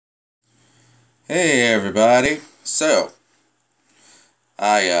Hey everybody. So,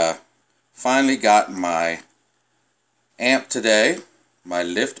 I finally got my amp today, my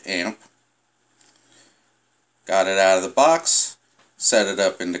Lyft amp. Got it out of the box, set it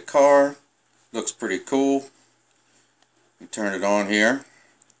up in the car. Looks pretty cool. You turn it on here.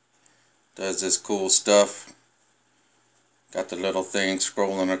 Does this cool stuff. Got the little thing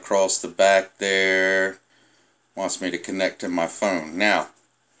scrolling across the back there. Wants me to connect to my phone. Now,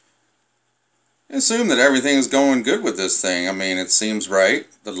 assume that everything's going good with this thing. I mean, it seems right.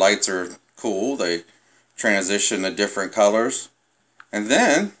 The lights are cool. They transition to different colors. And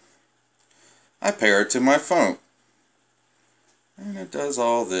then I pair it to my phone. And it does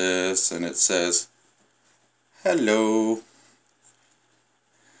all this, and it says, hello.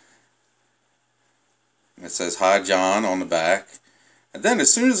 And it says, hi John on the back. And then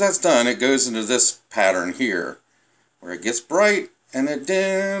as soon as that's done, it goes into this pattern here, where it gets bright, and it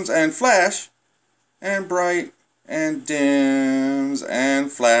dims, and flash, and bright, and dims,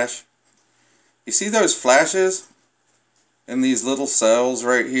 and flash. You see those flashes in these little cells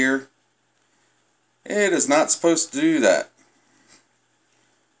right here? It is not supposed to do that.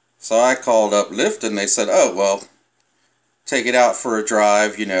 So I called up Lyft and they said, oh, well, take it out for a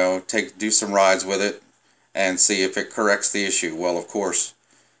drive, do some rides with it and see if it corrects the issue. Well, of course,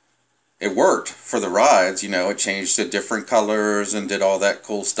 it worked for the rides. It changed to different colors and did all that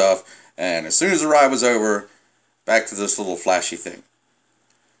cool stuff. And as soon as the ride was over, back to this little flashy thing.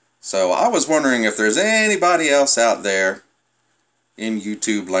 So I was wondering if there's anybody else out there in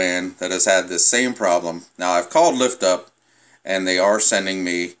YouTube land that has had this same problem. Now, I've called Lyft up and they are sending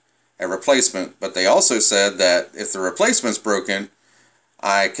me a replacement, but they also said that if the replacement's broken,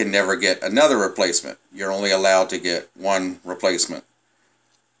 I can never get another replacement. You're only allowed to get one replacement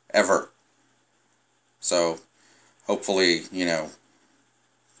ever. So hopefully,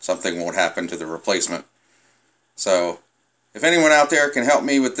 something won't happen to the replacement. So if anyone out there can help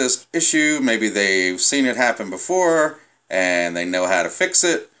me with this issue, maybe they've seen it happen before and they know how to fix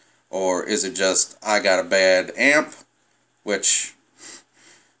it, or is it just I got a bad amp, which,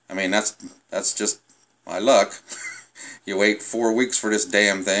 I mean, that's just my luck. You wait 4 weeks for this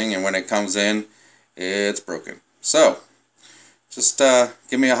damn thing, and when it comes in, it's broken. So just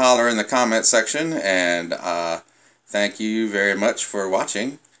give me a holler in the comment section, and thank you very much for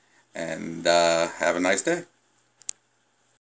watching, and have a nice day.